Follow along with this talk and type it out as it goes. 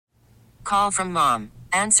Call from mom.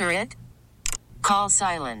 Answer it. Call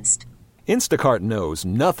silenced. Instacart knows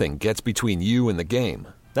nothing gets between you and the game.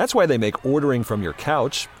 That's why they make ordering from your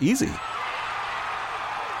couch easy.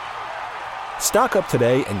 Stock up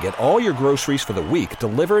today and get all your groceries for the week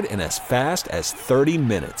delivered in as fast as 30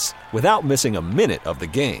 minutes without missing a minute of the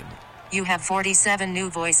game. You have 47 new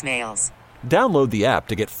voicemails. Download the app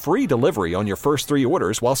to get free delivery on your first 3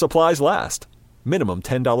 orders while supplies last. Minimum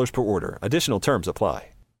 $10 per order. Additional terms apply.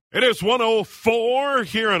 It is 1:04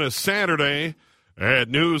 here on a Saturday at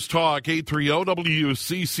News Talk 830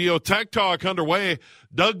 WCCO. Tech Talk underway.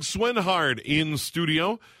 Doug Swinhard in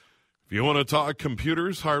studio. If you want to talk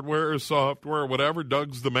computers, hardware, software, whatever,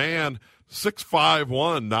 Doug's the man.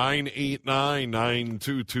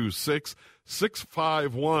 651-989-9226.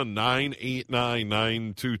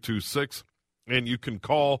 651-989-9226. And you can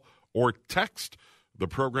call or text the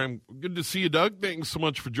program. Good to see you, Doug. Thanks so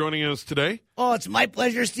much for joining us today. Oh, it's my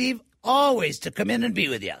pleasure, Steve. Always to come in and be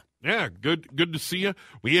with you. Yeah, good to see you.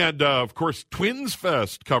 We had, of course, Twins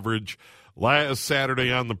Fest coverage last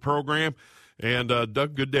Saturday on the program. And,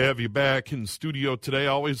 Doug, good to have you back in studio today.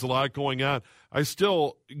 Always a lot going on. I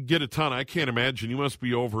still get a ton. I can't imagine. You must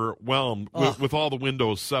be overwhelmed with all the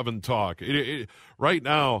Windows 7 talk. Right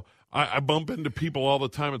now, I bump into people all the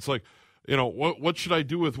time. It's like, you know, what should I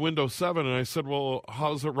do with Windows 7? And I said, well,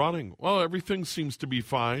 how's it running? Well, everything seems to be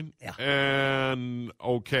fine. Yeah. And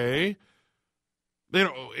okay. You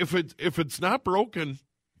know, if it's not broken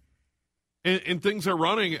and things are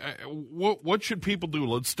running, what should people do?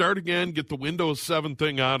 Let's start again, get the Windows 7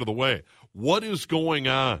 thing out of the way. What is going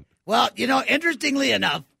on? Well, you know, interestingly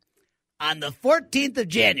enough, on the 14th of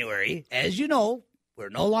January, as you know, we're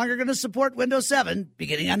no longer going to support Windows 7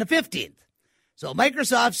 beginning on the 15th. So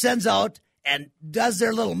Microsoft sends out and does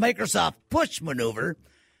their little Microsoft push maneuver.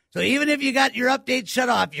 So even if you got your update shut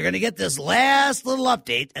off, you're going to get this last little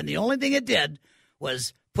update. And the only thing it did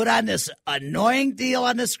was put on this annoying deal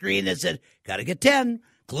on the screen that said, got to get 10,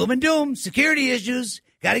 gloom and doom, security issues,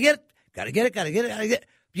 got to get it.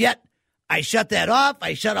 Yet I shut that off.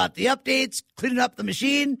 I shut off the updates, cleaned up the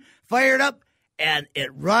machine, fired up, and it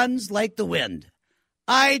runs like the wind.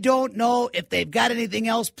 I don't know if they've got anything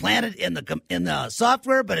else planted in the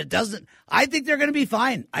software, but it doesn't. I think they're going to be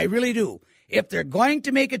fine. I really do. If they're going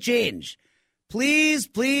to make a change, please,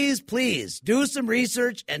 please, please do some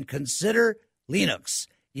research and consider Linux.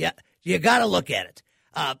 Yeah, you got to look at it.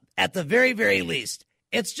 At the very, very least,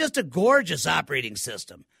 it's just a gorgeous operating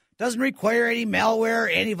system. Doesn't require any malware or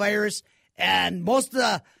antivirus, and most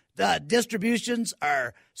of the distributions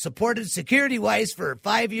are supported security-wise for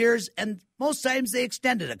 5 years, and most times they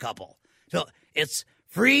extend it a couple. So it's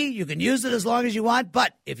free. You can use it as long as you want,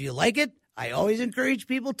 but if you like it, I always encourage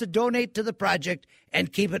people to donate to the project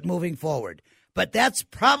and keep it moving forward. But that's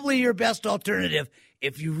probably your best alternative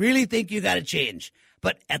if you really think you got to change.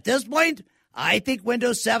 But at this point, I think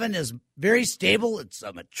Windows 7 is very stable. It's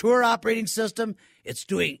a mature operating system. It's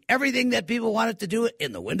doing everything that people want it to do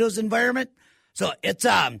in the Windows environment. So it's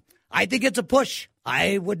I think it's a push.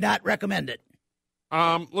 I would not recommend it.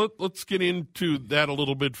 Let's get into that a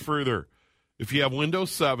little bit further. If you have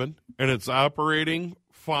Windows 7 and it's operating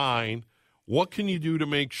fine, what can you do to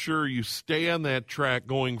make sure you stay on that track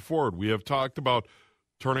going forward? We have talked about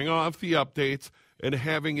turning off the updates and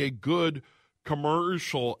having a good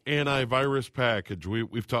commercial antivirus package.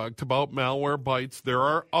 We've talked about Malwarebytes. There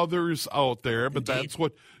are others out there, but Indeed. That's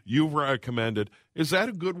what you've recommended. Is that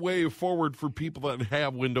a good way forward for people that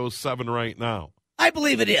have Windows 7 right now? I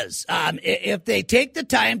believe it is. If they take the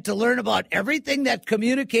time to learn about everything that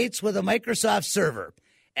communicates with a Microsoft server,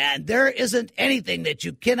 and there isn't anything that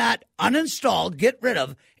you cannot uninstall, get rid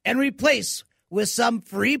of, and replace with some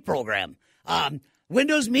free program.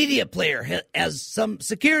 Windows Media Player has some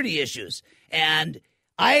security issues, and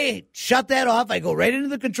I shut that off. I go right into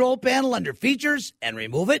the control panel under Features and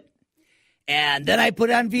remove it, and then I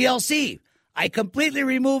put on VLC. I completely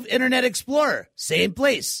remove Internet Explorer, same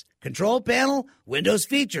place. Control panel, Windows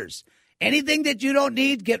Features. Anything that you don't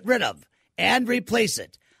need, get rid of and replace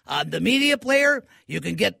it. The media player, you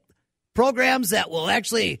can get programs that will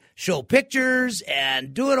actually show pictures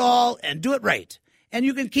and do it all and do it right. And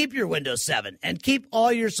you can keep your Windows 7 and keep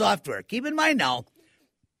all your software. Keep in mind now,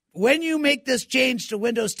 when you make this change to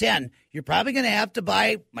Windows 10, you're probably going to have to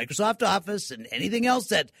buy Microsoft Office and anything else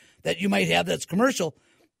that you might have that's commercial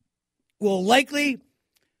will likely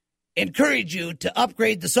encourage you to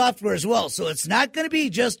upgrade the software as well. So it's not going to be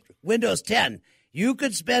just Windows 10. You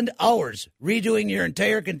could spend hours redoing your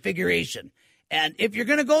entire configuration. And if you're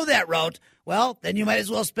going to go that route, well, then you might as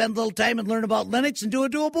well spend a little time and learn about Linux and do a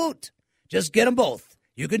dual boot. Just get them both.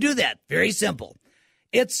 You can do that. Very simple.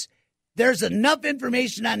 It's There's enough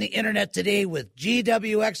information on the internet today with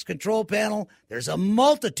GWX Control Panel. There's a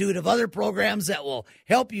multitude of other programs that will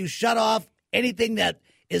help you shut off anything that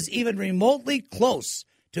is even remotely close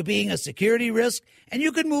to being a security risk, and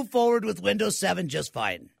you can move forward with Windows 7 just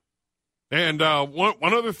fine. And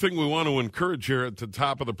one other thing we want to encourage here at the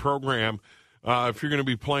top of the program, if you're going to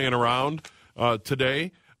be playing around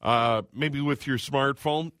today, maybe with your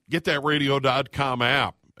smartphone, get that radio.com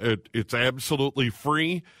app. It's absolutely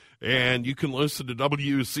free, and you can listen to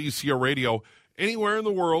WCCO Radio anywhere in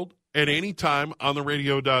the world at any time on the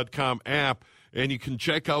radio.com app, and you can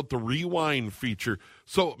check out the rewind feature.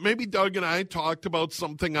 So maybe Doug and I talked about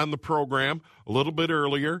something on the program a little bit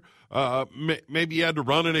earlier. Maybe you had to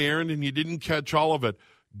run an errand and you didn't catch all of it.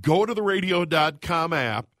 Go to the radio.com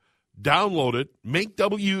app, download it, make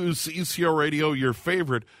WCCO Radio your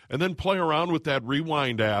favorite, and then play around with that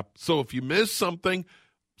rewind app. So if you miss something,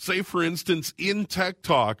 say, for instance, in Tech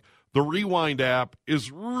Talk, the Rewind app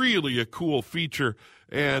is really a cool feature.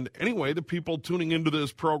 And anyway, the people tuning into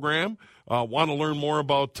this program want to learn more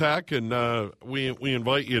about tech, and we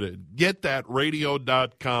invite you to get that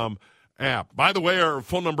radio.com app. By the way, our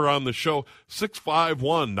phone number on the show,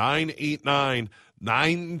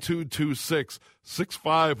 651-989-9226,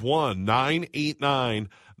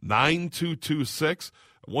 651-989-9226.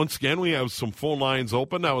 Once again, we have some phone lines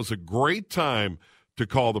open. That was a great time to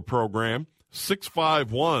call the program,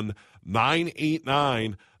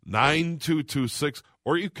 651-989-9226,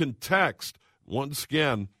 or you can text, once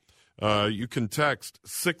again, you can text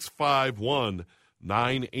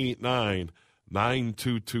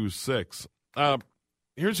 651-989-9226.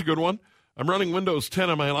 Here's a good one. I'm running Windows 10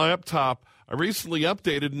 on my laptop. I recently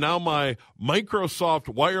updated. Now my Microsoft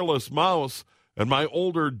wireless mouse and my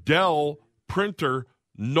older Dell printer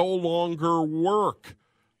no longer work.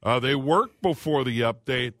 They worked before the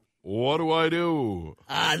update. What do I do?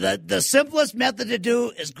 The simplest method to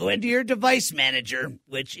do is go into your device manager,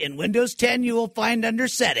 which in Windows 10 you will find under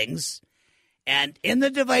settings. And in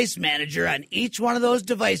the device manager on each one of those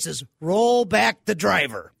devices, roll back the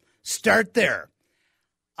driver. Start there.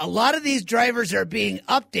 A lot of these drivers are being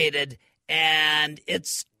updated, and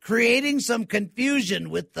it's creating some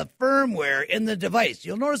confusion with the firmware in the device.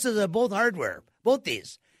 You'll notice that they're both hardware. Both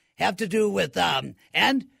these have to do with, and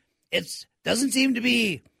it doesn't seem to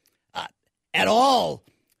be at all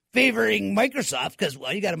favoring Microsoft because,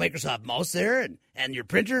 well, you got a Microsoft mouse there, and your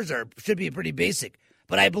printers should be pretty basic.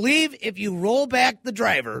 But I believe if you roll back the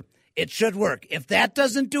driver, it should work. If that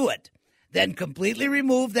doesn't do it, then completely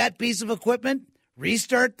remove that piece of equipment,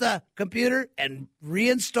 restart the computer, and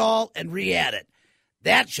reinstall and re-add it.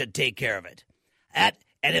 That should take care of it. And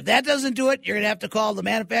if that doesn't do it, you're going to have to call the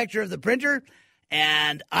manufacturer of the printer,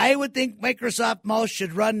 and I would think Microsoft mouse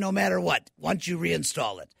should run no matter what once you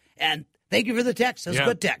reinstall it. And thank you for the text. That's a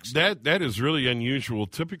good text. That is really unusual.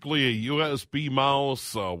 Typically a USB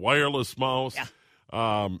mouse, a wireless mouse,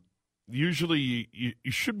 usually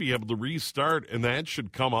you should be able to restart, and that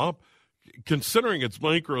should come up. Considering it's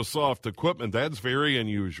Microsoft equipment, that's very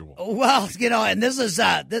unusual. Well, and this is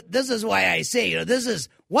why I say, this is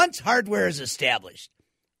once hardware is established,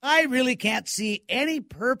 I really can't see any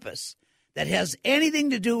purpose that has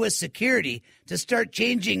anything to do with security to start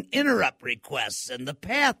changing interrupt requests and the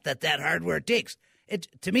path that hardware takes.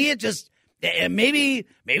 To me, it just, and maybe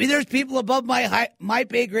there's people above my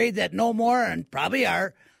pay grade that know more and probably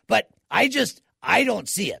are, but I don't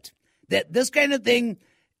see it. That this kind of thing,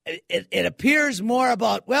 it appears more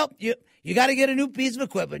about, well, you got to get a new piece of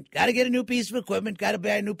equipment, got to buy a new piece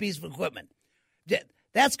of equipment.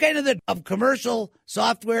 That's kind of of commercial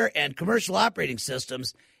software and commercial operating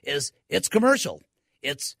systems is it's commercial.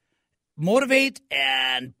 It's motivate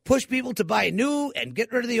and push people to buy new and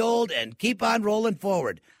get rid of the old and keep on rolling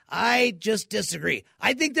forward. I just disagree.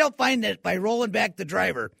 I think they'll find that by rolling back the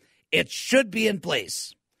driver, it should be in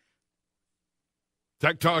place.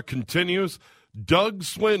 Tech Talk continues. Doug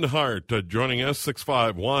Swinhart joining us,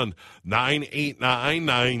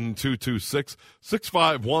 651-989-9226,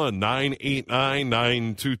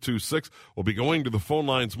 651-989-9226. We'll be going to the phone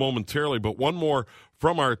lines momentarily, but one more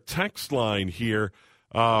from our text line here.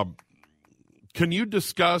 Can you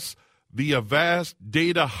discuss the Avast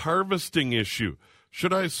data harvesting issue?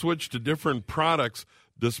 Should I switch to different products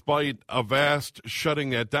despite Avast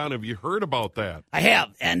shutting that down? Have you heard about that? I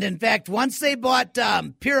have, and in fact, once they bought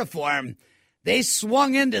Piriform, they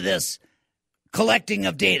swung into this collecting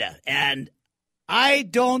of data, and I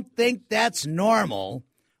don't think that's normal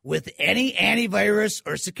with any antivirus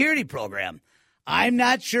or security program. I'm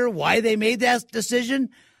not sure why they made that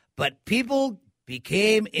decision, but people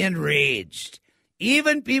became enraged.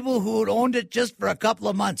 Even people who had owned it just for a couple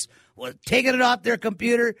of months. was taking it off their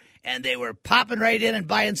computer, and they were popping right in and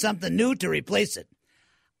buying something new to replace it.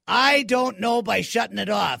 I don't know by shutting it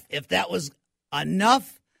off if that was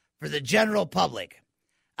enough for the general public.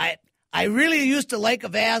 I really used to like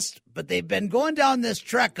Avast, but they've been going down this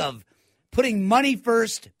trek of putting money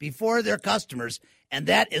first before their customers, and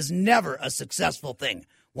that is never a successful thing.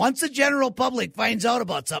 Once the general public finds out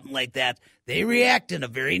about something like that, they react in a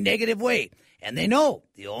very negative way, and they know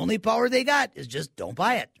the only power they got is just don't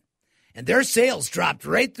buy it. And their sales dropped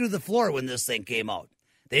right through the floor when this thing came out.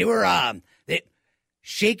 They were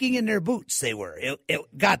shaking in their boots. They were.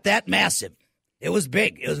 It got that massive. It was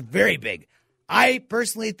big. It was very big. I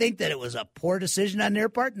personally think that it was a poor decision on their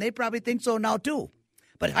part, and they probably think so now too.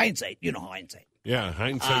 But hindsight, hindsight. Yeah,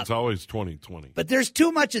 hindsight's always 20/20. But there's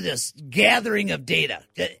too much of this gathering of data,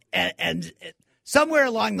 and somewhere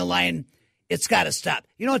along the line, it's got to stop.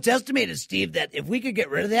 It's estimated, Steve, that if we could get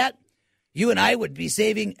rid of that, you and I would be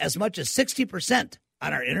saving as much as 60%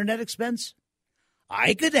 on our internet expense.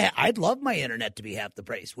 I'd love my internet to be half the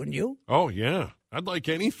price, wouldn't you? Oh, yeah. I'd like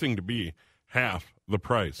anything to be half the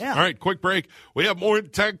price. Yeah. All right, quick break. We have more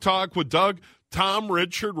Tech Talk with Doug, Tom,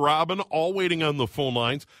 Richard, Robin, all waiting on the phone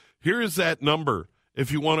lines. Here is that number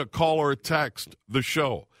if you want to call or text the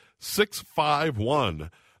show,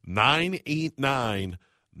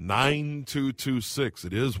 651-989-9226.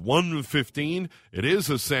 It is 1:15. It is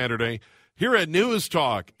a Saturday here at News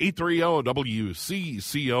Talk, 830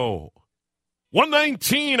 WCCO.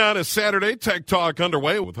 1:19 on a Saturday, Tech Talk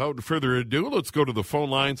underway. Without further ado, let's go to the phone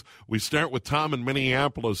lines. We start with Tom in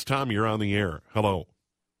Minneapolis. Tom, you're on the air. Hello.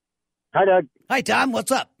 Hi, Doug. Hi, Tom.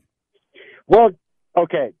 What's up? Well,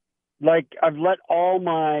 okay. I've let all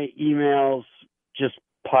my emails just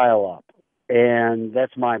pile up, and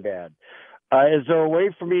that's my bad. Is there a way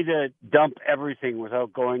for me to dump everything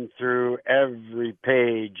without going through every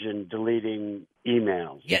page and deleting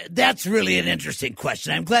emails? Yeah, that's really an interesting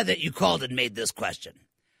question. I'm glad that you called and made this question.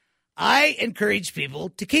 I encourage people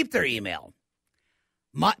to keep their email,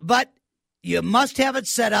 but you must have it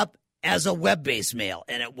set up as a web-based mail,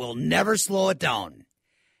 and it will never slow it down.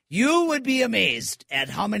 You would be amazed at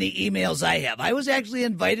how many emails I have. I was actually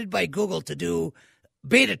invited by Google to do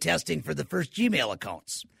beta testing for the first Gmail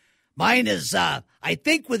accounts. Mine is, I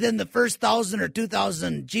think, within the first 1,000 or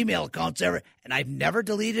 2,000 Gmail accounts ever, and I've never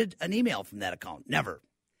deleted an email from that account, never.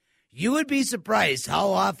 You would be surprised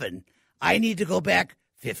how often I need to go back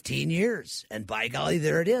 15 years, and by golly,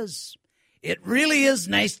 there it is. It really is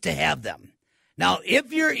nice to have them. Now,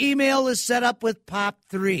 if your email is set up with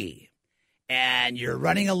POP3 and you're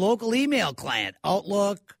running a local email client,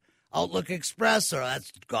 Outlook Express, or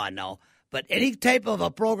that's gone now, but any type of a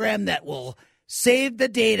program that will save the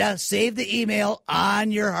data, save the email on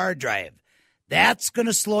your hard drive. That's going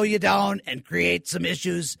to slow you down and create some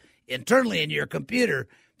issues internally in your computer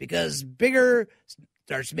because bigger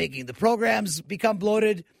starts making the programs become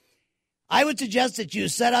bloated. I would suggest that you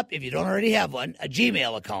set up, if you don't already have one, a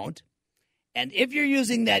Gmail account. And if you're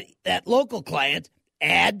using that local client,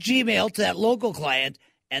 add Gmail to that local client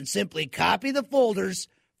and simply copy the folders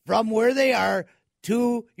from where they are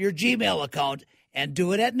to your Gmail account and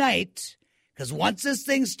do it at night. Because once this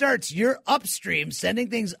thing starts, your upstream, sending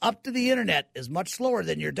things up to the internet, is much slower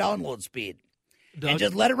than your download speed. Doug, and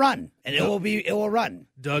just let it run, and it will run.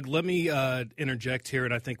 Doug, let me interject here,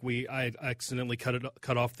 and I think I accidentally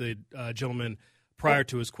cut off the gentleman prior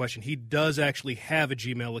to his question. He does actually have a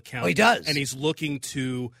Gmail account. Oh, he does, and he's looking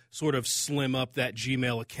to sort of slim up that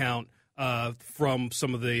Gmail account from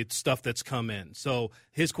some of the stuff that's come in. So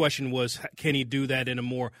his question was, can he do that in a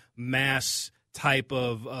more mass type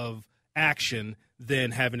of action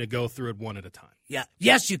than having to go through it one at a time? Yeah.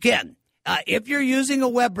 Yes, you can. If you're using a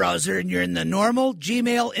web browser and you're in the normal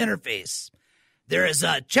Gmail interface, there is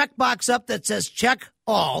a checkbox up that says check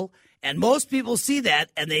all, and most people see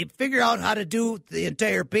that and they figure out how to do the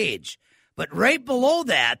entire page. But right below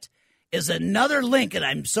that is another link, and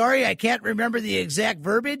I'm sorry I can't remember the exact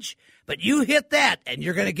verbiage, but you hit that and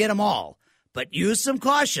you're going to get them all. But use some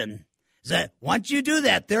caution. That once you do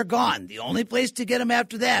that, they're gone. The only place to get them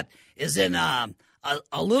after that is in a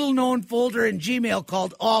little-known folder in Gmail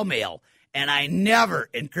called All Mail, and I never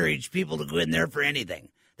encourage people to go in there for anything.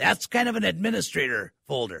 That's kind of an administrator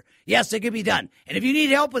folder. Yes, it can be done. And if you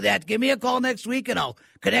need help with that, give me a call next week, and I'll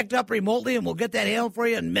connect up remotely, and we'll get that handled for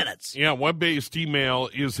you in minutes. Yeah, web-based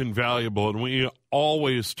email is invaluable, and we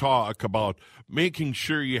always talk about making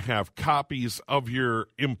sure you have copies of your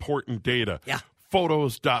important data. Yeah.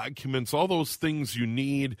 Photos, documents, all those things you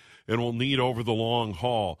need and will need over the long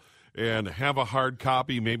haul. And have a hard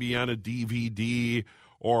copy, maybe on a DVD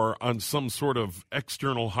or on some sort of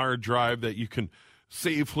external hard drive that you can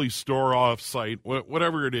safely store off-site,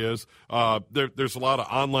 whatever it is. There's a lot of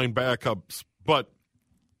online backups. But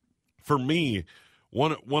for me,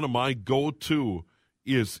 one of my go-to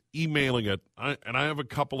is emailing it. And I have a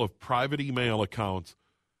couple of private email accounts.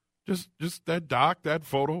 Just that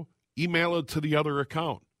photo, email it to the other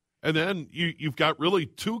account. And then you've got really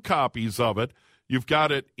two copies of it. You've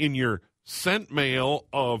got it in your sent mail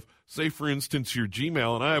of, say, for instance, your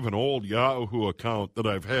Gmail. And I have an old Yahoo account that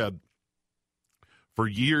I've had for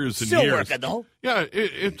years and Still years. working, though. Yeah,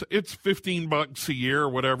 it's $15 a year or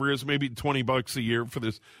whatever it is, maybe $20 a year for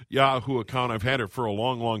this Yahoo account. I've had it for a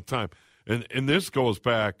long, long time. And this goes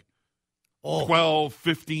back 12,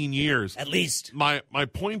 15 years. At least. My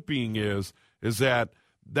point being is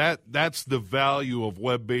that's the value of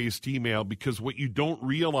web-based email, because what you don't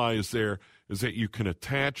realize there is that you can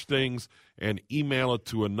attach things and email it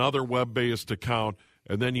to another web-based account,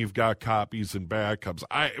 and then you've got copies and backups.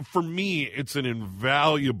 For me, it's an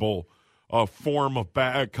invaluable form of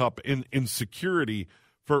backup in security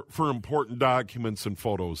for important documents and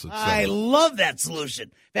photos, etc. I love that solution.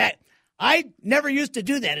 In fact, I never used to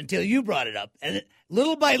do that until you brought it up. And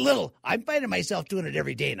little by little, I'm finding myself doing it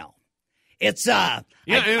every day now. It's I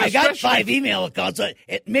got 5 email accounts, so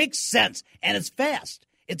it makes sense, and it's fast.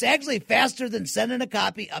 It's actually faster than sending a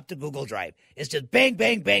copy up to Google Drive. It's just bang,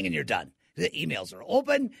 bang, bang, and you're done. The emails are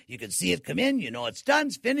open. You can see it come in. You know it's done.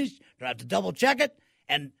 It's finished. Don't have to double check it.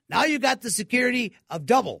 And now you got the security of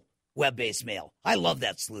double web-based mail. I love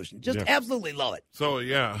that solution. Just absolutely love it. So,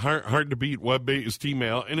 yeah, hard to beat web-based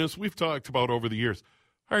email. And as we've talked about over the years,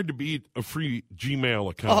 hard to beat a free Gmail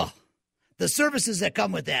account. Oh, the services that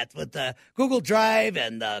come with that, with the Google Drive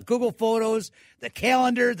and the Google Photos, the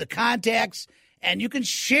calendar, the contacts, and you can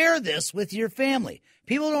share this with your family.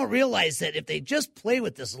 People don't realize that if they just play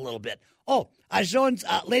with this a little bit. Oh, I was showing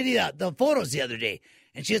a lady the photos the other day,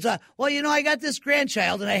 and she said, well, I got this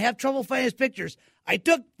grandchild, and I have trouble finding his pictures. I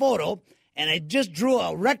took photo, and I just drew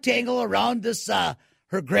a rectangle around this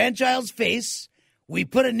her grandchild's face. We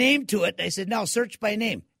put a name to it, and I said, now search by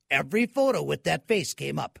name. Every photo with that face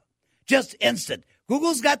came up. Just instant.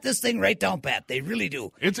 Google's got this thing right down pat. They really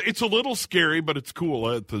do. It's a little scary, but it's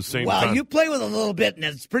cool at the same time. Well, you play with it a little bit, and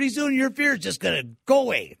it's pretty soon your fear is just going to go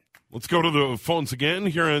away. Let's go to the phones again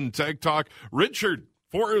here on Tech Talk. Richard,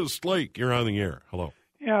 Forest Lake, you're on the air. Hello.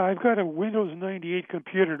 Yeah, I've got a Windows 98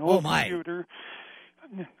 computer, an old computer.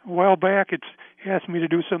 A while back, it's asked me to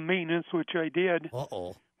do some maintenance, which I did.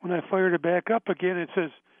 Uh-oh. When I fired it back up again, it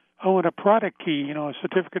says, I want a product key, a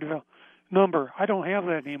certificate of number. I don't have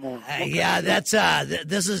that anymore. That's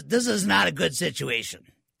this is not a good situation.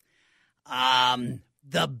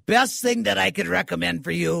 The best thing that I could recommend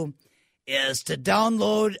for you is to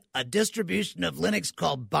download a distribution of Linux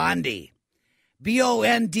called Bondi,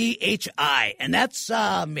 Bondhi, and that's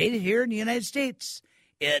made here in the United States.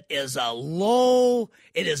 It is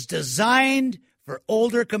it is designed for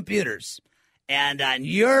older computers. And on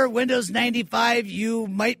your Windows 95, you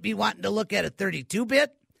might be wanting to look at a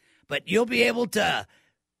 32-bit, but you'll be able to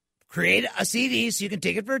create a CD so you can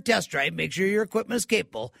take it for a test drive, make sure your equipment is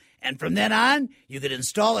capable, and from then on, you could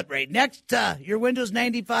install it right next to your Windows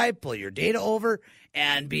 95, pull your data over,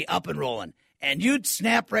 and be up and rolling. And you'd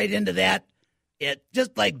snap right into that. It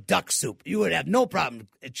just like duck soup. You would have no problem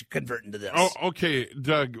converting to this. Oh, okay,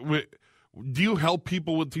 Doug. Do you help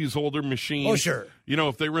people with these older machines? Oh, sure.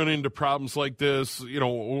 If they run into problems like this,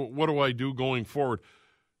 what do I do going forward?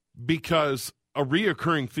 Because a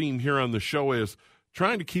reoccurring theme here on the show is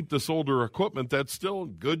trying to keep this older equipment that's still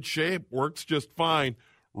in good shape, works just fine,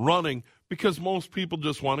 running, because most people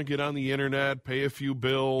just want to get on the internet, pay a few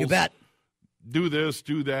bills. You bet. Do this,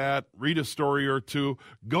 do that, read a story or two,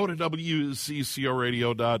 go to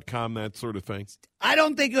WCCOradio.com, that sort of thing. I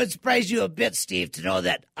don't think it would surprise you a bit, Steve, to know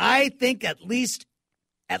that I think at least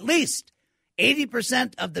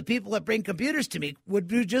 80% of the people that bring computers to me would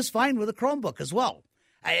do just fine with a Chromebook as well.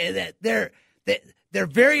 They're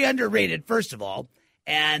very underrated, first of all,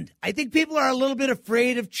 and I think people are a little bit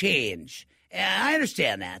afraid of change, and I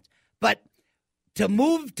understand that. But to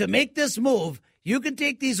make this move, you can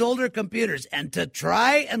take these older computers and to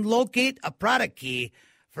try and locate a product key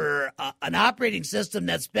for an operating system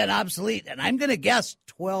that's been obsolete, and I'm going to guess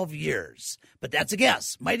 12 years, but that's a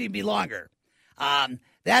guess. Might even be longer.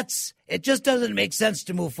 It just doesn't make sense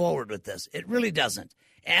to move forward with this. It really doesn't,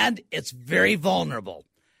 and it's very vulnerable.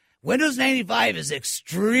 Windows 95 is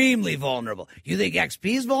extremely vulnerable. You think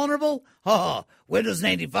XP is vulnerable? Windows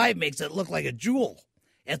 95 makes it look like a jewel.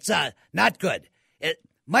 It's not good. It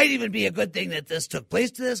might even be a good thing that this took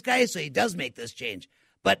place to this guy, so he does make this change.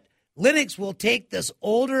 But Linux will take this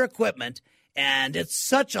older equipment, and it's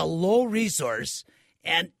such a low resource,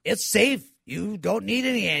 and it's safe. you don't need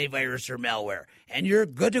any antivirus or malware, and you're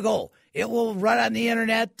good to go. It will run on the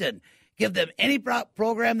internet and give them any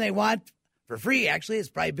program they want for free. Actually, it's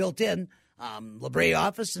probably built in,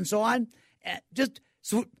 LibreOffice and so on. Just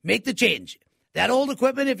make the change. That old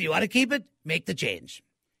equipment, if you want to keep it, make the change.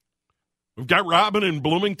 We've got Robin in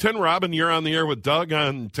Bloomington. Robin, you're on the air with Doug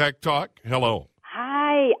on Tech Talk. Hello.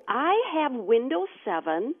 Hi. I have Windows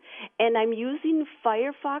 7, and I'm using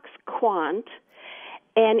Firefox Quant.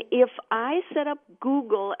 And if I set up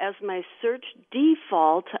Google as my search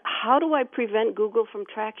default, how do I prevent Google from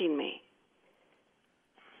tracking me?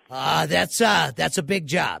 That's a big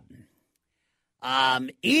job.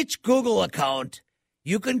 Each Google account,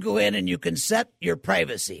 you can go in and you can set your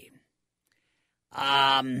privacy.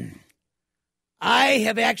 I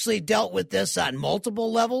have actually dealt with this on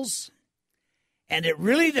multiple levels, and it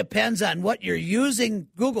really depends on what you're using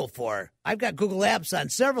Google for. I've got Google Apps on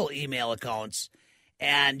several email accounts,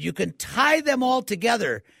 and you can tie them all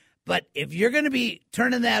together. But if you're going to be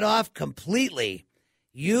turning that off completely,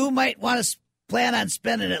 you might want to plan on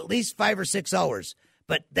spending at least 5 or 6 hours.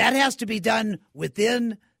 But that has to be done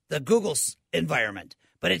within the Google environment.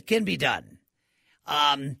 But it can be done.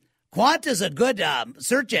 Quant is a good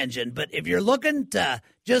search engine, but if you're looking to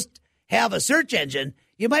just have a search engine,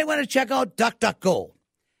 you might want to check out DuckDuckGo.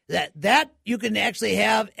 That you can actually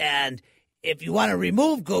have, and if you want to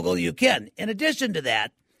remove Google, you can. In addition to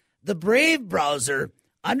that, the Brave browser,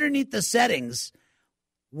 underneath the settings,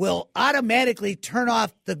 will automatically turn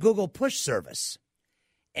off the Google push service.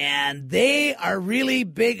 And they are really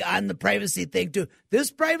big on the privacy thing, too.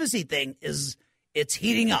 This privacy thing it's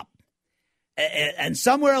heating up. And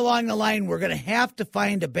somewhere along the line, we're going to have to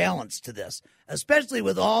find a balance to this, especially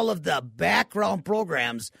with all of the background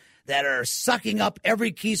programs that are sucking up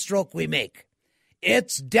every keystroke we make.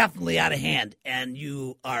 It's definitely out of hand, and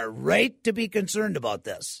you are right to be concerned about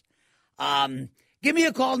this. Give me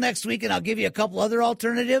a call next week, and I'll give you a couple other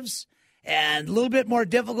alternatives. And a little bit more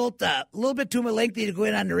difficult, a little bit too lengthy to go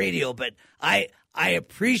in on the radio, but I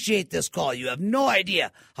appreciate this call. You have no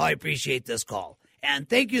idea how I appreciate this call. And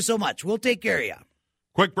thank you so much. We'll take care of you.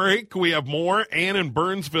 Quick break. We have more. Ann in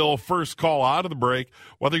Burnsville, first call out of the break.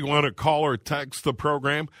 Whether you want to call or text the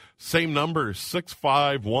program, same number,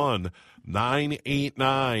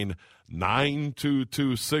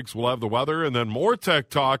 651-989-9226. We'll have the weather and then more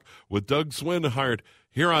Tech Talk with Doug Swinhart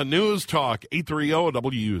here on News Talk 830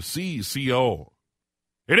 WCCO.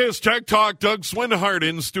 It is Tech Talk. Doug Swinhart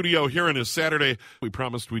in studio here in his Saturday. We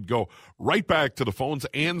promised we'd go right back to the phones.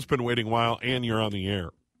 Ann's been waiting a while. Ann, you're on the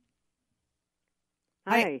air.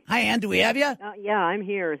 Hi. Hi, Ann. Do we have you? Yeah, I'm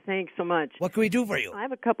here. Thanks so much. What can we do for you? I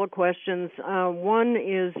have a couple of questions. One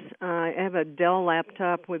is I have a Dell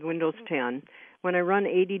laptop with Windows 10. When I run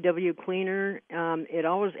ADW Cleaner, it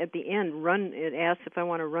always, at the end, it asks if I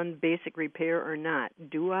want to run basic repair or not.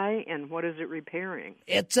 Do I? And what is it repairing?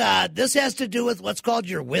 It's this has to do with what's called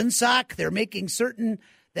your WinSock. They're making certain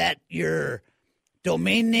that your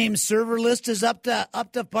domain name server list is up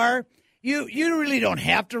to par. You really don't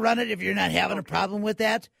have to run it if you're not having a problem with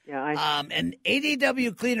that. Yeah. And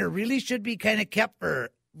ADW Cleaner really should be kind of kept for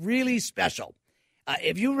really special.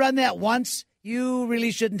 If you run that once, you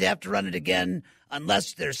really shouldn't have to run it again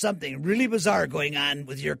unless there's something really bizarre going on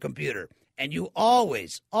with your computer. And you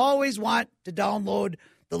always want to download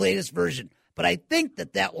the latest version. But I think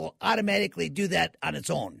that will automatically do that on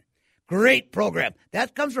its own. Great program.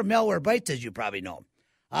 That comes from Malwarebytes, as you probably know.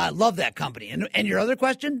 I love that company. And your other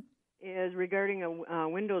question? Is regarding a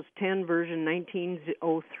Windows 10 version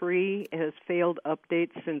 1903 has failed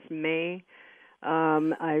updates since May.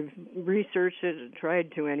 I've researched it,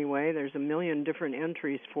 tried to anyway. There's a million different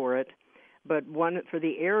entries for it. But one for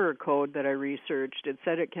the error code that I researched, it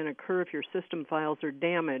said it can occur if your system files are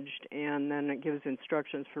damaged, and then it gives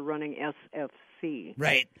instructions for running SFC.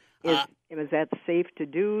 Right. Is that safe to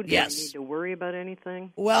do? Do yes. I need to worry about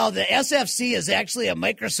anything? Well, the SFC is actually a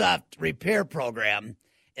Microsoft repair program.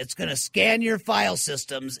 It's going to scan your file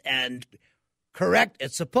systems and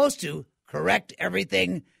it's supposed to correct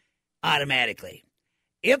everything automatically.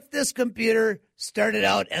 If this computer started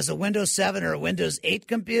out as a Windows 7 or a Windows 8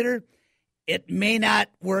 computer, it may not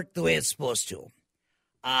work the way it's supposed to.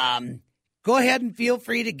 Go ahead and feel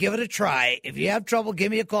free to give it a try. If you have trouble,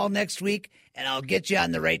 give me a call next week, and I'll get you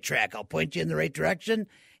on the right track. I'll point you in the right direction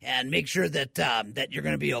and make sure that that you're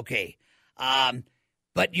going to be okay.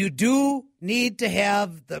 But you do need to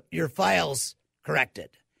have your files corrected.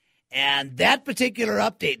 And that particular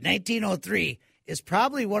update, 1903, is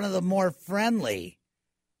probably one of the more friendly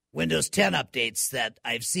Windows 10 updates that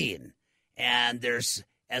I've seen. And as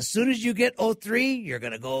soon as you get 03, you're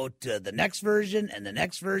going to go to the next version and the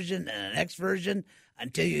next version and the next version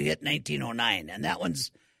until you hit 1909. And that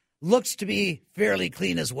one's looks to be fairly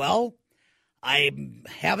clean as well. I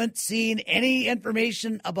haven't seen any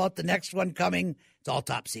information about the next one coming. It's all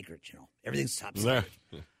top secret, you know. Everything's top secret.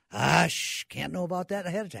 Can't know about that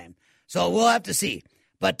ahead of time. So we'll have to see.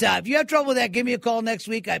 But if you have trouble with that, give me a call next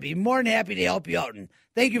week. I'd be more than happy to help you out. And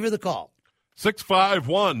thank you for the call.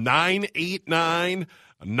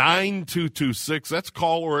 651-989-9226. That's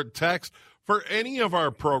call or text for any of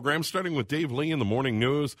our programs, starting with Dave Lee in the morning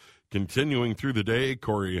news, continuing through the day,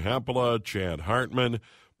 Corey Hapala, Chad Hartman,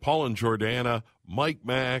 Paul and Jordana, Mike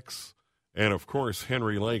Max, and, of course,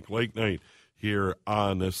 Henry Lake, Late Night here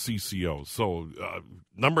on the CCO. So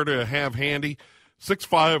number to have handy,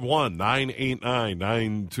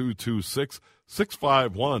 651-989-9226,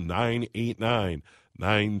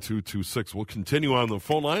 651-989-9226. We'll continue on the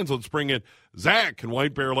phone lines. Let's bring in Zach in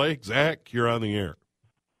White Bear Lake. Zach, you're on the air.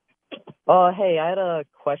 Hey, I had a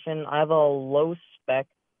question. I have a low-spec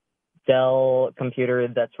Dell computer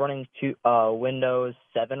that's running Windows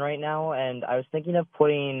 7 right now, and I was thinking of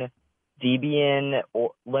putting Debian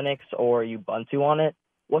or Linux or Ubuntu on it.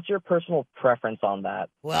 What's your personal preference on that?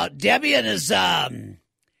 Well, Debian is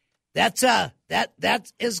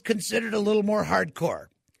that is considered a little more hardcore.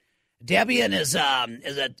 Debian is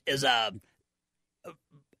a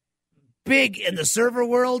big in the server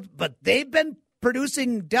world, but they've been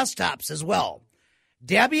producing desktops as well.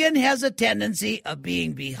 Debian has a tendency of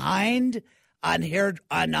being behind on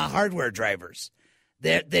hardware drivers.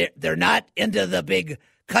 They're not into the big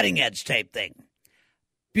cutting edge type thing.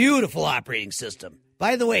 Beautiful operating system.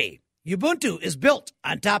 By the way, Ubuntu is built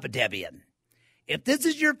on top of Debian. If this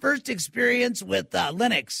is your first experience with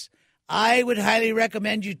Linux, I would highly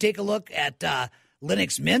recommend you take a look at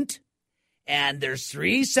Linux Mint. And there's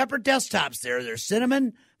 3 separate desktops there. There's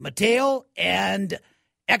Cinnamon, Mateo, and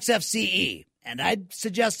XFCE. And I'd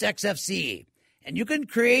suggest XFCE. And you can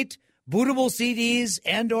create bootable CDs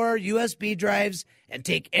and or USB drives and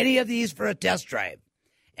take any of these for a test drive.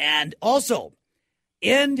 And also,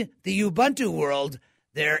 in the Ubuntu world,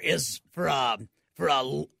 there is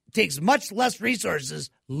takes much less resources,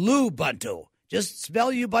 Lubuntu. Just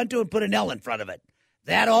spell Ubuntu and put an L in front of it.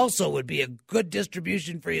 That also would be a good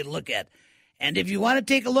distribution for you to look at. And if you want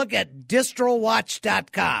to take a look at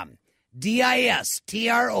distrowatch.com,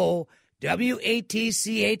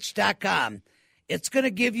 distrowatch.com, it's going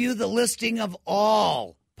to give you the listing of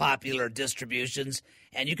all popular distributions,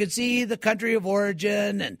 and you can see the country of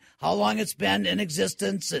origin and how long it's been in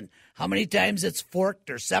existence and how many times it's forked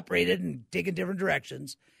or separated and taken different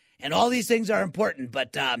directions. And all these things are important,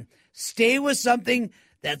 but stay with something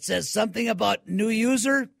that says something about new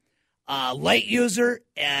user, light user,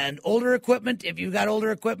 and older equipment if you've got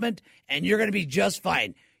older equipment, and you're going to be just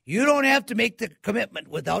fine. You don't have to make the commitment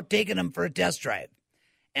without taking them for a test drive.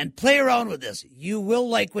 And play around with this. You will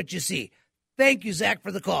like what you see. Thank you, Zach,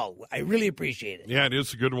 for the call. I really appreciate it. Yeah, it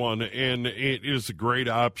is a good one, and it is a great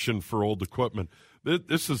option for old equipment.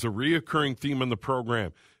 This is a reoccurring theme in the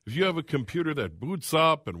program. If you have a computer that boots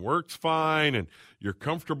up and works fine and you're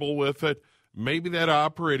comfortable with it, maybe that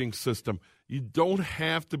operating system, you don't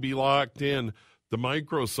have to be locked in to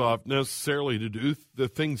Microsoft necessarily to do the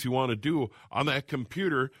things you want to do on that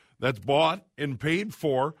computer that's bought and paid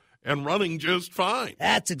for and running just fine.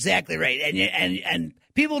 That's exactly right. And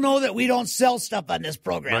people know that we don't sell stuff on this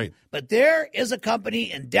program. Right. But there is a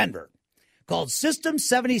company in Denver called System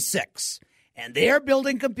 76, and they are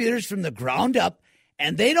building computers from the ground up,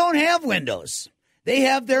 and they don't have Windows. They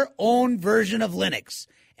have their own version of Linux,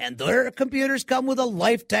 and their computers come with a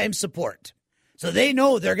lifetime support. So they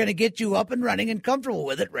know they're going to get you up and running and comfortable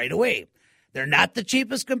with it right away. They're not the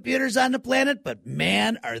cheapest computers on the planet, but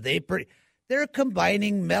man, are they pretty. They're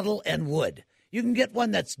combining metal and wood. You can get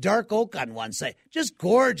one that's dark oak on one side. Just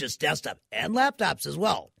gorgeous desktop and laptops as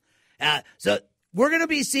well. So we're going to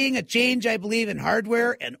be seeing a change, I believe, in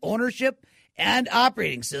hardware and ownership and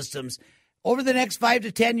operating systems over the next 5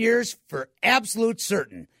 to 10 years for absolute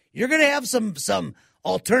certain. You're going to have some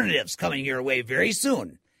alternatives coming your way very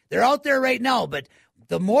soon. They're out there right now, but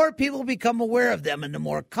the more people become aware of them and the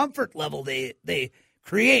more comfort level they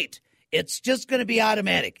create, it's just going to be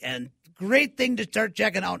automatic. And great thing to start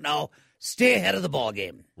checking out now. Stay ahead of the ball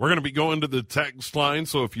game. We're going to be going to the text line,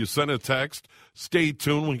 so if you send a text, stay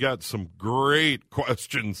tuned. We got some great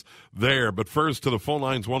questions there. But first, to the phone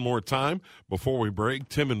lines one more time before we break.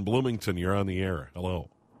 Tim in Bloomington, you're on the air.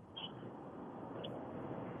 Hello.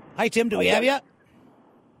 Hi, Tim. Do we have you?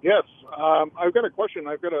 Yes. I've got a question.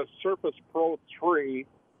 I've got a Surface Pro 3,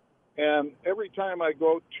 and every time I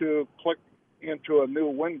go to click into a new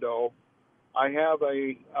window, I have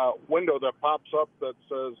a window that pops up that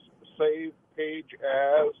says Save Page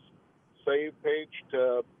As, save page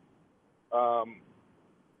to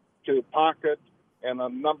Pocket and a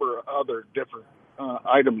number of other different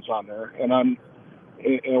items on there, and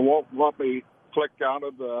it won't let me click out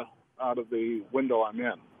of the window I'm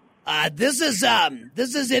in. This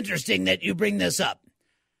is interesting that you bring this up.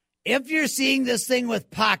 If you're seeing this thing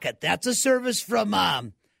with Pocket, that's a service from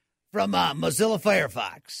Mozilla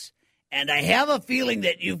Firefox. And I have a feeling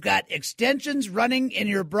that you've got extensions running in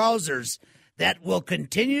your browsers that will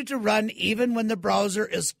continue to run even when the browser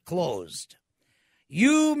is closed.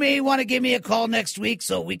 You may want to give me a call next week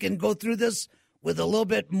so we can go through this with a little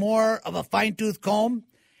bit more of a fine-tooth comb.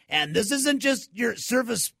 And this isn't just your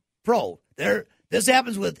Surface Pro. This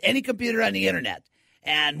happens with any computer on the internet.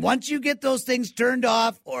 And once you get those things turned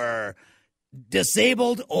off or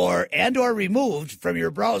disabled or removed from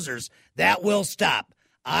your browsers, that will stop.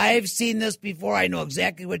 I've seen this before. I know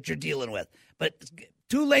exactly what you're dealing with. But it's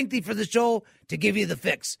too lengthy for the show to give you the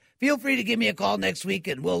fix. Feel free to give me a call next week,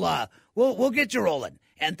 and we'll get you rolling.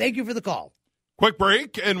 And thank you for the call. Quick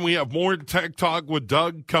break, and we have more Tech Talk with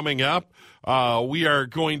Doug coming up. We are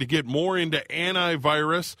going to get more into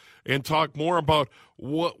antivirus and talk more about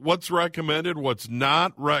what's recommended, what's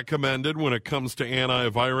not recommended when it comes to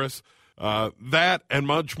antivirus. That and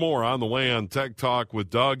much more on the way on Tech Talk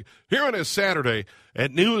with Doug here on a Saturday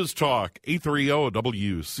at News Talk 830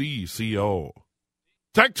 WCCO.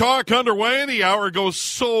 Tech Talk underway. The hour goes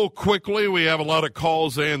so quickly. We have a lot of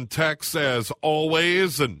calls and texts as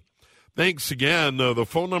always. And thanks again. The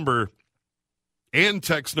phone number and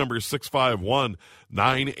text number is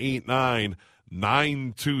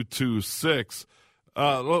 651-989-9226.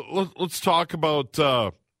 Let's talk about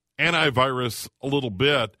antivirus a little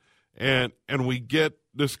bit. And we get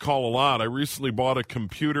this call a lot. I recently bought a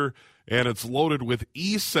computer, and it's loaded with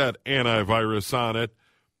ESET antivirus on it,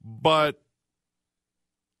 but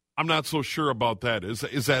I'm not so sure about that.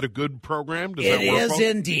 Is that a good program? Does that work? It is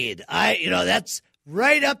indeed. That's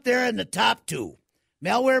right up there in the top two.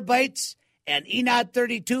 Malwarebytes and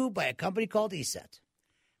Enod32 by a company called ESET.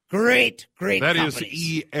 Great that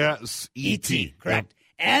companies. That is ESET. Correct. Yep.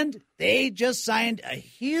 And they just signed a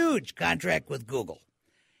huge contract with Google.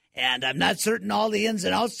 And I'm not certain all the ins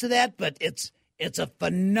and outs to that, but it's a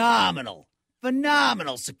phenomenal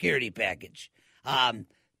security package.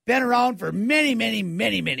 Been around for many, many,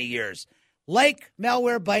 many, many years. Like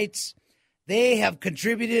Malwarebytes, they have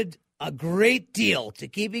contributed a great deal to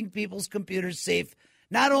keeping people's computers safe,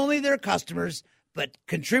 not only their customers, but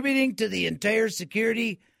contributing to the entire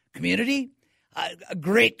security community. A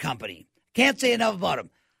great company. Can't say enough about them.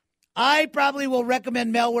 I probably will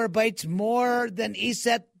recommend Malwarebytes more than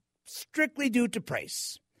ESET, strictly due to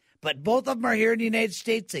price. But both of them are here in the United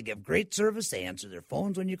States. They give great service. They answer their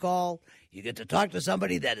phones when you call. You get to talk to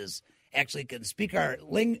somebody that actually can speak our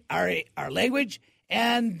language,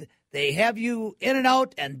 and they have you in and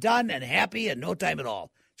out and done and happy in no time at all.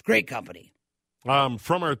 It's a great company. From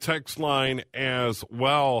our text line as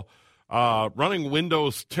well, running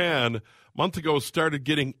Windows 10, a month ago started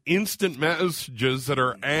getting instant messages that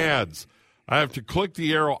are ads. I have to click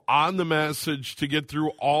the arrow on the message to get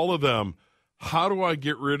through all of them. How do I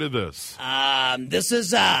get rid of this? This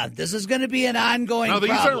is going to be an ongoing problem.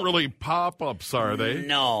 Now, these aren't really pop-ups, are they?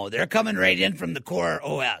 No, they're coming right in from the core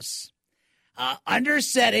OS. Under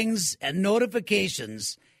settings and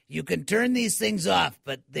notifications, you can turn these things off,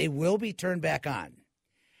 but they will be turned back on.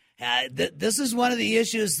 This is one of the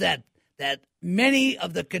issues that many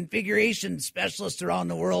of the configuration specialists around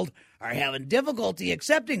the world are having difficulty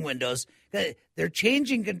accepting Windows. They're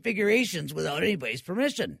changing configurations without anybody's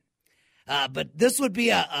permission. But this would be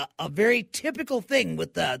a very typical thing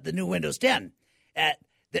with the new Windows 10.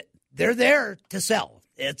 They're there to sell.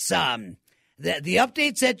 It's the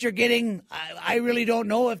updates that you're getting, I really don't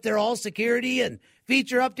know if they're all security and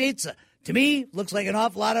feature updates. To me, looks like an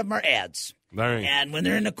awful lot of them are ads. Right. And when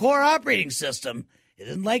they're in the core operating system, it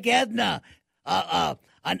isn't like adding an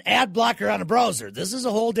ad blocker on a browser. This is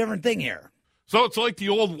a whole different thing here. So it's like the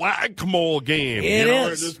old whack-a-mole game. It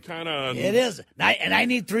is. Just kinda... It is. And I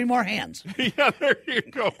need 3 more hands. Yeah, there you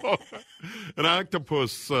go. An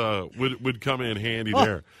octopus would come in handy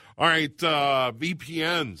there. All right,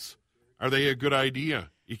 VPNs. Are they a good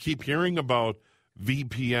idea? You keep hearing about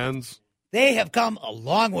VPNs. They have come a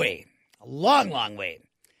long way. A long, long way.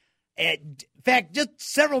 In fact, just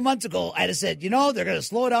several months ago, I'd have said, they're going to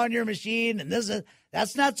slow down your machine, and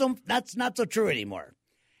that's not so true anymore.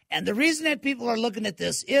 And the reason that people are looking at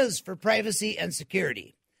this is for privacy and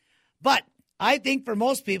security. But I think for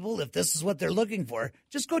most people, if this is what they're looking for,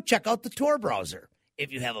 just go check out the Tor browser.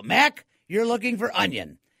 If you have a Mac, you're looking for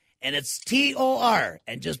Onion, and it's Tor.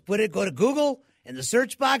 And just go to Google, in the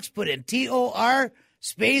search box, put in Tor,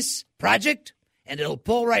 space project, and it'll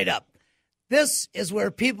pull right up. This is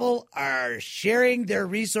where people are sharing their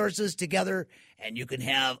resources together, and you can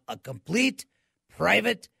have a complete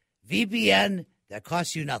private VPN that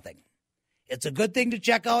costs you nothing. It's a good thing to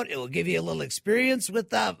check out. It will give you a little experience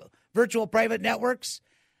with virtual private networks.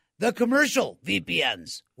 The commercial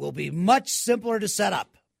VPNs will be much simpler to set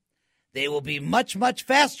up. They will be much, much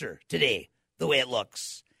faster today, the way it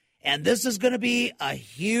looks. And this is going to be a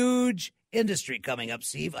huge industry coming up,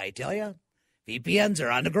 Steve, I tell you. VPNs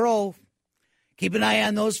are on the grow. Keep an eye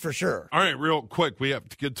on those for sure. All right, real quick, we have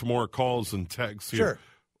to get to more calls and texts here. Sure.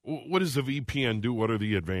 What does a VPN do? What are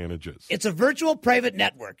the advantages? It's a virtual private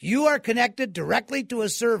network. You are connected directly to a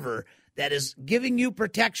server that is giving you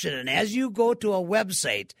protection. And as you go to a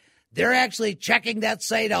website, they're actually checking that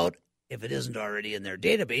site out, if it isn't already in their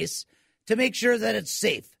database, to make sure that it's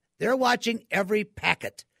safe. They're watching every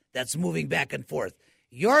packet that's moving back and forth.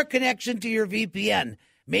 Your connection to your VPN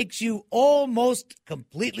makes you almost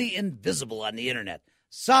completely invisible on the internet.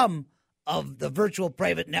 Some of the virtual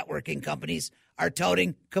private networking companies are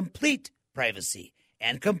touting complete privacy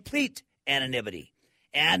and complete anonymity.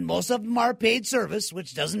 And most of them are paid service,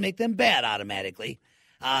 which doesn't make them bad automatically.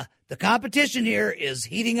 The competition here is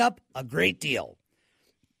heating up a great deal.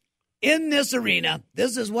 In this arena,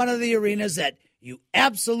 this is one of the arenas that you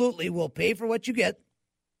absolutely will pay for what you get,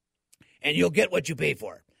 and you'll get what you pay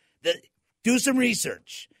for. Do some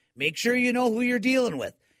research. Make sure you know who you're dealing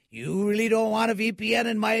with. You really don't want a VPN,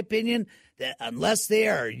 in my opinion, that unless they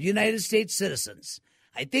are United States citizens.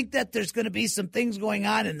 I think that there's going to be some things going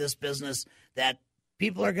on in this business that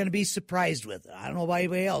people are going to be surprised with. I don't know about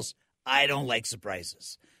anybody else. I don't like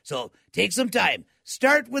surprises. So take some time.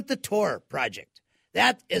 Start with the Tor project.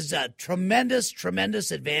 That is a tremendous, tremendous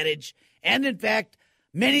advantage. And in fact,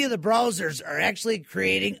 many of the browsers are actually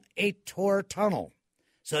creating a Tor tunnel.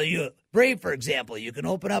 So Brave, for example, you can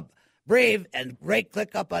open up Brave and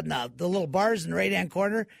right-click up on the little bars in the right-hand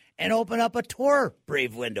corner and open up a Tor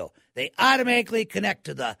Brave window. They automatically connect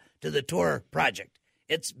to the Tor project.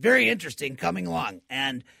 It's very interesting coming along.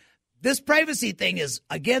 And this privacy thing is,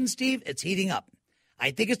 again, Steve, it's heating up.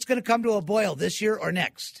 I think it's going to come to a boil this year or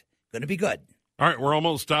next. Going to be good. All right, we're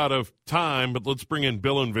almost out of time, but let's bring in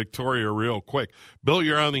Bill and Victoria real quick. Bill,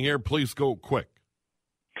 you're on the air. Please go quick.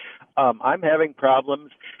 I'm having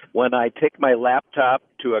problems when I take my laptop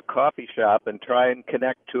to a coffee shop and try and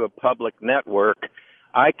connect to a public network.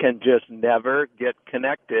 I can just never get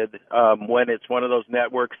connected when it's one of those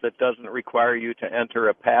networks that doesn't require you to enter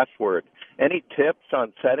a password. Any tips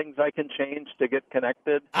on settings I can change to get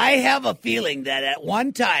connected? I have a feeling that at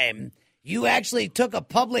one time you actually took a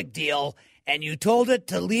public deal and you told it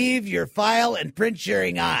to leave your file and print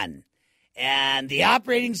sharing on. And the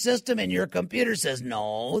operating system in your computer says,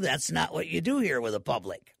 no, that's not what you do here with a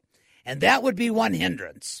public. And that would be one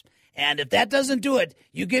hindrance. And if that doesn't do it,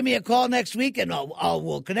 you give me a call next week and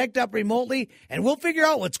we'll connect up remotely and we'll figure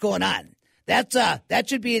out what's going on. That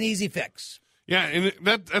should be an easy fix. Yeah, and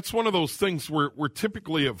that's one of those things where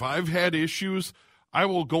typically if I've had issues, I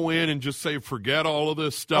will go in and just say, forget all of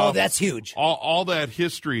this stuff. Oh, that's huge. All that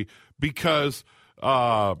history, because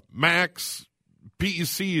Macs,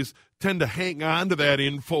 PCs tend to hang on to that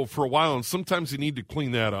info for a while, and sometimes you need to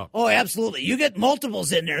clean that up. Oh, absolutely. You get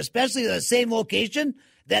multiples in there, especially the same location,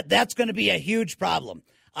 that's going to be a huge problem.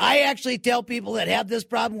 I actually tell people that have this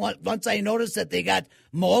problem, once I notice that they got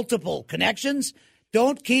multiple connections,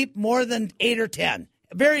 don't keep more than 8 or 10,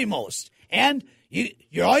 very most. And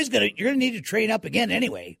you're going to need to train up again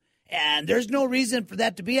anyway. And there's no reason for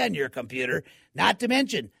that to be on your computer, not to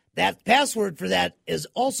mention that password for that is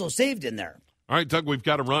also saved in there. All right, Doug, we've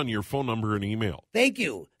got to run your phone number and email. Thank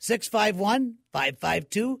you.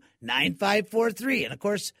 651-552-9543. And, of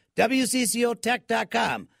course,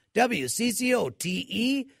 WCCOtech.com.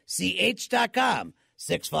 WCCOTECH.com.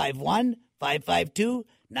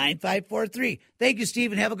 651-552-9543. Thank you,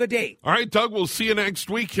 Steve, and have a good day. All right, Doug, we'll see you next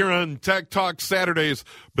week here on Tech Talk Saturdays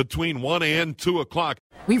between 1 and 2 o'clock.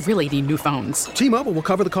 We really need new phones. T-Mobile will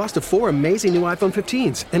cover the cost of 4 amazing new iPhone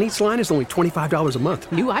 15s, and each line is only $25 a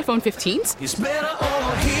month. New iPhone 15s? It's better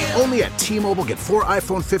over here. Only at T-Mobile, get 4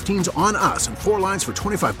 iPhone 15s on us and 4 lines for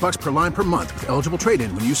 $25 per line per month with eligible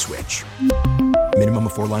trade-in when you switch. Minimum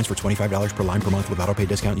of 4 lines for $25 per line per month with autopay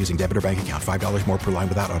discount using debit or bank account. $5 more per line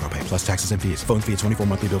without autopay, plus taxes and fees. Phone fee at 24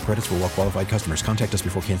 monthly bill credits for well-qualified customers. Contact us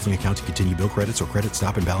before canceling account to continue bill credits or credit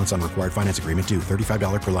stop and balance on required finance agreement due.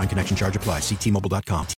 $35 per line connection charge applies. See T-Mobile.com.